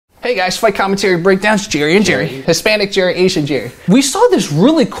Hey guys, Fight Commentary Breakdowns, Gery and Gery. Hispanic Gery, Asian Gery. We saw this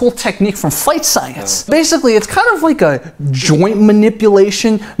really cool technique from Fight Science. Basically, it's kind of like a joint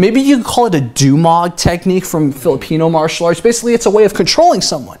manipulation. Maybe you could call it a Dumog technique from Filipino martial arts. Basically, it's a way of controlling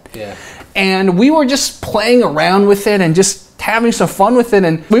someone. Yeah. And we were just playing around with it and just having some fun with it.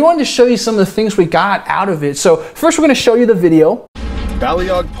 And we wanted to show you some of the things we got out of it. So first, we're going to show you the video.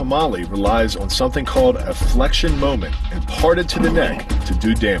 Baliog Pomali relies on something called a flexion moment imparted to the neck to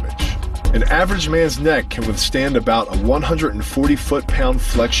do damage. An average man's neck can withstand about a 140 foot-pound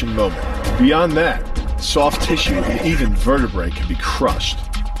flexion moment. Beyond that, soft tissue and even vertebrae can be crushed.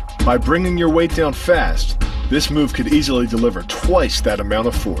 By bringing your weight down fast, this move could easily deliver twice that amount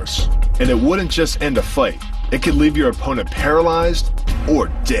of force. And it wouldn't just end a fight, it could leave your opponent paralyzed or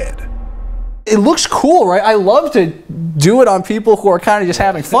dead. It looks cool, right? I love to do it on people who are kind of just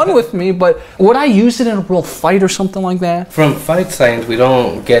having fun with me, but would I use it in a real fight or something like that? From Fight Science, we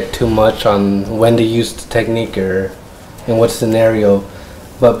don't get too much on when to use the technique or in what scenario,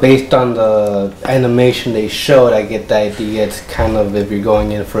 but based on the animation they showed, I get the idea it's kind of if you're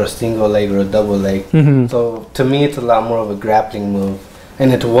going in for a single leg or a double leg. So to me, it's a lot more of a grappling move.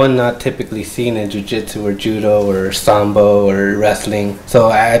 And it's one not typically seen in jiu-jitsu or judo or sambo or wrestling. So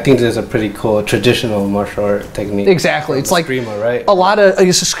I think this is a pretty cool traditional martial art technique. Exactly. It's like Escrima, right? A lot of, I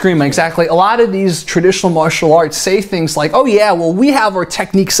guess Escrima, exactly. A lot of these traditional martial arts say things like, oh yeah, well we have our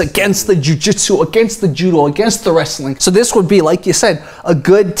techniques against the jiu-jitsu, against the judo, against the wrestling. So this would be, like you said, a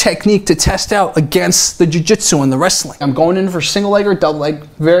good technique to test out against the jiu-jitsu and the wrestling. I'm going in for single leg or double leg,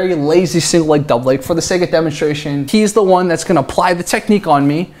 very lazy single leg, double leg for the sake of demonstration. He's the one that's going to apply the technique on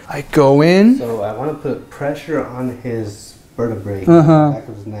me. I go in. So I want to put pressure on his vertebrae, back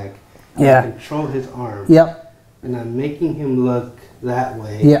of his neck. Yeah. Control his arm. Yep. And I'm making him look that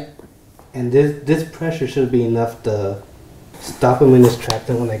way. Yep. And this pressure should be enough to stop him in his tracks.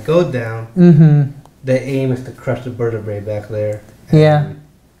 And when I go down, the aim is to crush the vertebrae back there. And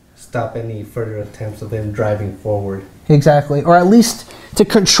stop any further attempts of him driving forward. Exactly. Or at least to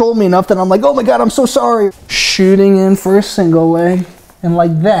control me enough that I'm like, oh my God, I'm so sorry. Shooting in for a single leg. And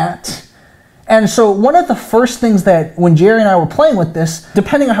like that. And so one of the first things that when Gery and I were playing with this,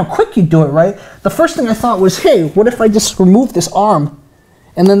 depending on how quick you do it, right? The first thing I thought was, hey, what if I just remove this arm?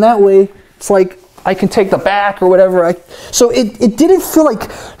 And then that way, it's like I can take the back or whatever. So it didn't feel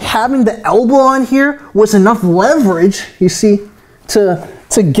like having the elbow on here was enough leverage, you see, to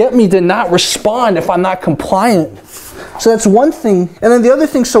get me to not respond if I'm not compliant. So that's one thing. And then the other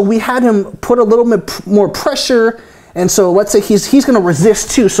thing, so we had him put a little bit more pressure. And so let's say he's going to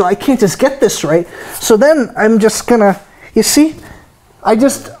resist too, so I can't just get this right. So then I'm just going to, you see,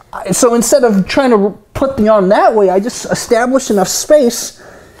 so instead of trying to put the arm that way, I just established enough space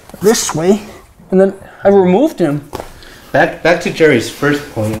this way, and then I removed him. Back to Gery's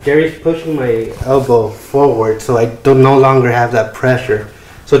first point. Gery's pushing my elbow forward, so I no longer have that pressure.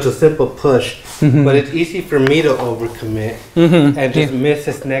 So it's a simple push, but it's easy for me to overcommit and just miss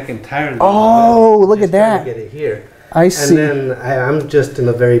his neck entirely. Oh, look at that. Get it here. I see. And then I'm just in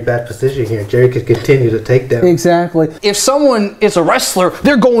a very bad position here. Gery could continue to take down. Exactly. If someone is a wrestler,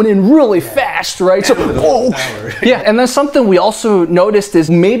 they're going in really fast, right? So, yeah. And then something we also noticed is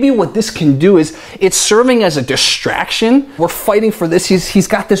maybe what this can do is it's serving as a distraction. We're fighting for this. He's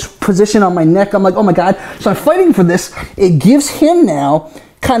got this position on my neck. I'm like, oh my God. So I'm fighting for this. It gives him now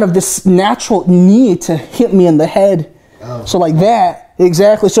kind of this natural need to hit me in the head. Oh. So like that.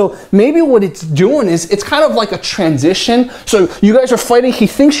 Exactly. So maybe what it's doing is it's kind of like a transition. So you guys are fighting. He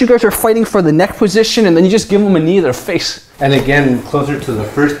thinks you guys are fighting for the neck position, and then you just give him a knee to the face. And again, closer to the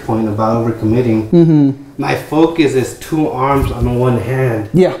first point about overcommitting, my focus is two arms on one hand.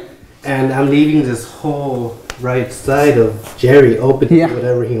 Yeah. And I'm leaving this whole right side of Gery open to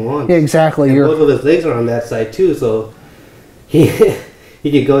whatever he wants. Yeah, exactly. And both of his legs are on that side too, so he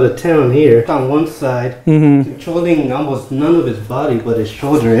could go to town here on one side, controlling almost none of his body but his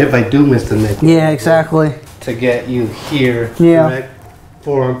shoulder if I do miss the neck. Yeah, exactly. To get you here, correct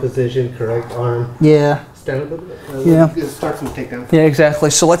forearm position, correct arm. Yeah. Stand up a bit. Start from takedown. Yeah,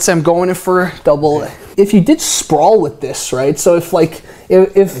 exactly. So let's say I'm going in for double. If you did sprawl with this, right? So if like,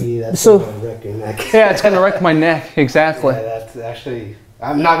 that's gonna wreck your neck. Yeah, it's gonna wreck my neck. Exactly. Yeah, that's actually...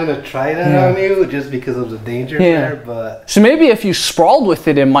 I'm not going to try that on you just because of the danger there, but... So maybe if you sprawled with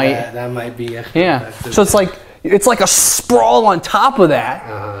it, it might... that might be... So it's like a sprawl on top of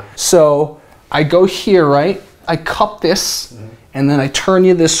that. So I go here, right? I cup this, and then I turn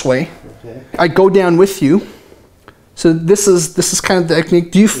you this way. Okay. I go down with you. So this is kind of the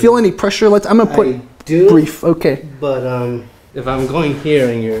technique. Do you feel any pressure? I'm going to put brief. Okay. But if I'm going here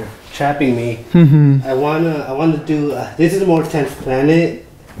and you're trapping me, I wanna do this is a more tense planet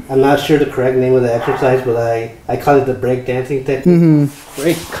I'm not sure the correct name of the exercise, but I call it the break dancing technique.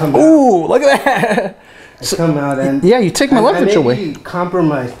 Break, come out. Ooh, look at that. I come out and yeah, you take my leverage away. I may be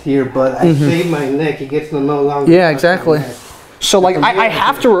compromised here, but I save my neck. It gets no longer. Yeah, exactly. So like I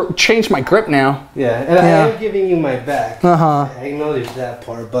have to change my grip now. Yeah, and I am giving you my back. I acknowledge that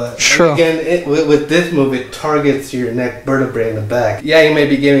part, but again, with this move, it targets your neck vertebrae in the back. Yeah, you may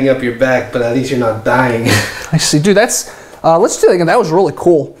be giving up your back, but at least you're not dying. I see, dude. That's let's do that again. That was really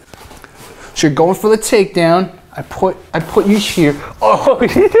cool. So you're going for the takedown. I put you here. Oh,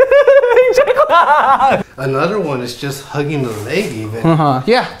 another one is just hugging the leg, even.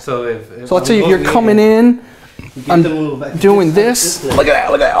 Yeah. So if let's say you're coming in. I'm doing this. Look at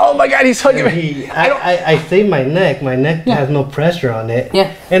that! Look at that! Oh my God, he's hugging me. I save my neck. My neck has no pressure on it.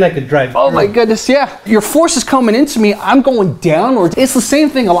 Yeah. And I could drive. Oh my goodness! Yeah. Your force is coming into me. I'm going downwards. It's the same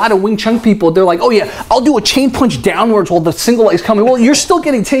thing. A lot of Wing Chun people, they're like, oh yeah, I'll do a chain punch downwards while the single leg's coming. Well, you're still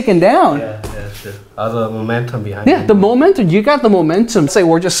getting taken down. Yeah. The momentum behind it. Yeah, the momentum. You got the momentum. Say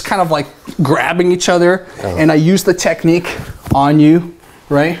we're just kind of like grabbing each other, and I use the technique on you,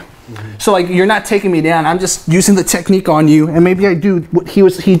 right? So like you're not taking me down. I'm just using the technique on you, and maybe I do what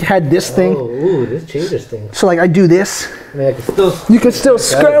he had this thing. Oh, ooh, this changes things. So like I do this. I mean, you can still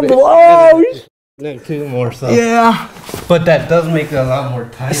scramble. Oh. Two more. So. Yeah. But that does make it a lot more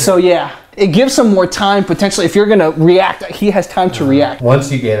time. So yeah, it gives him more time potentially. If you're gonna react, he has time to react.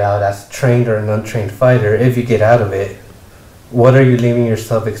 Once you get out as a trained or an untrained fighter, if you get out of it, what are you leaving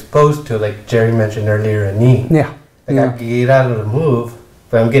yourself exposed to? Like Gery mentioned earlier, a knee. Yeah. Like I get out of the move,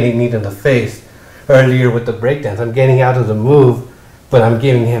 but I'm getting kneed in the face. Earlier with the breakdance, I'm getting out of the move, but I'm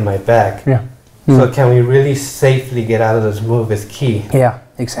giving him my back. Yeah. So can we really safely get out of this move is key. Yeah,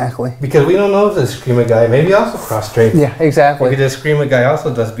 exactly. Because we don't know if the Escrima guy maybe also cross-trained. Yeah, exactly. Maybe the Escrima guy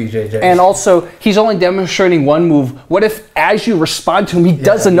also does BJJ. And also, he's only demonstrating one move. What if, as you respond to him, he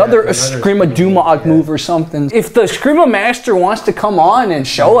does another Escrima Dumog move or something? If the Escrima master wants to come on and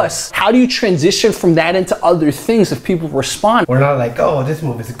show us, how do you transition from that into other things if people respond? We're not like, oh, this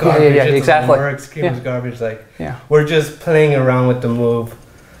move is garbage. Yeah, exactly. Escrima's garbage. Like, we're just playing around with the move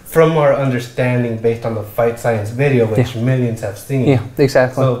from our understanding based on the Fight Science video, which millions have seen. Yeah,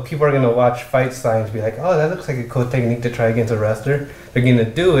 exactly. So people are going to watch Fight Science and be like, oh, that looks like a cool technique to try against a wrestler. They're going to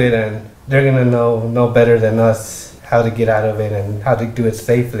do it, and they're going to know better than us how to get out of it and how to do it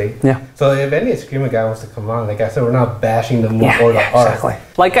safely. Yeah. So if any Escrima guy wants to come on, like I said, we're not bashing the move or the art. Exactly.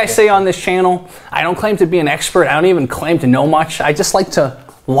 Like I say on this channel, I don't claim to be an expert. I don't even claim to know much. I just like to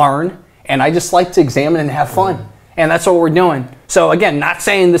learn, and I just like to examine and have fun. And that's what we're doing. So again, not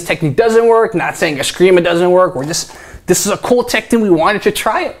saying this technique doesn't work, not saying Escrima doesn't work. We're just, this is a cool technique. We wanted to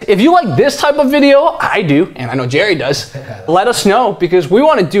try it. If you like this type of video, I do, and I know Gery does, let us know because we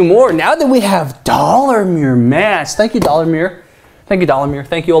want to do more. Now that we have Dollar Mirror Mats. Thank you, Dollar Mirror. Thank you, Dollar Mirror.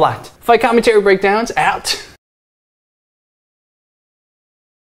 Thank you a lot. Fight commentary breakdowns out.